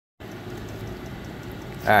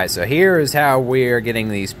Alright, so here is how we're getting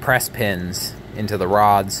these press pins into the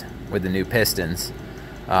rods with the new pistons.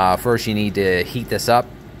 First you need to heat this up,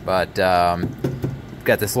 but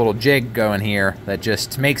got this little jig going here that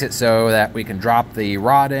just makes it so that we can drop the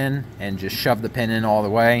rod in and just shove the pin in all the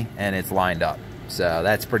way and it's lined up. So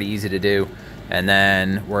that's pretty easy to do. And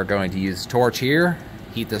then we're going to use a torch here,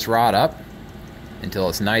 heat this rod up until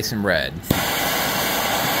it's nice and red.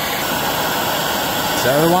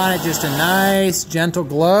 So we want it just a nice gentle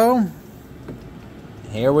glow.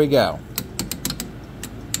 Here we go.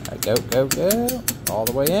 All right, go, all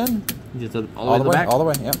the way in. Just all the way to the back? All the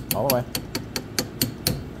way, yep, all the way.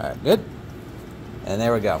 All right, good. And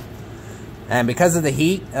there we go. And because of the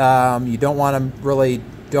heat, you don't want to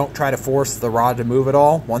don't try to force the rod to move at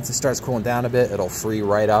all. Once it starts cooling down a bit, it'll free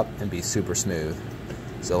right up and be super smooth.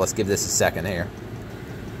 So let's give this a second here.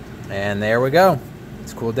 And there we go.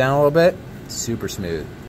 It's cooled down a little bit. Super smooth.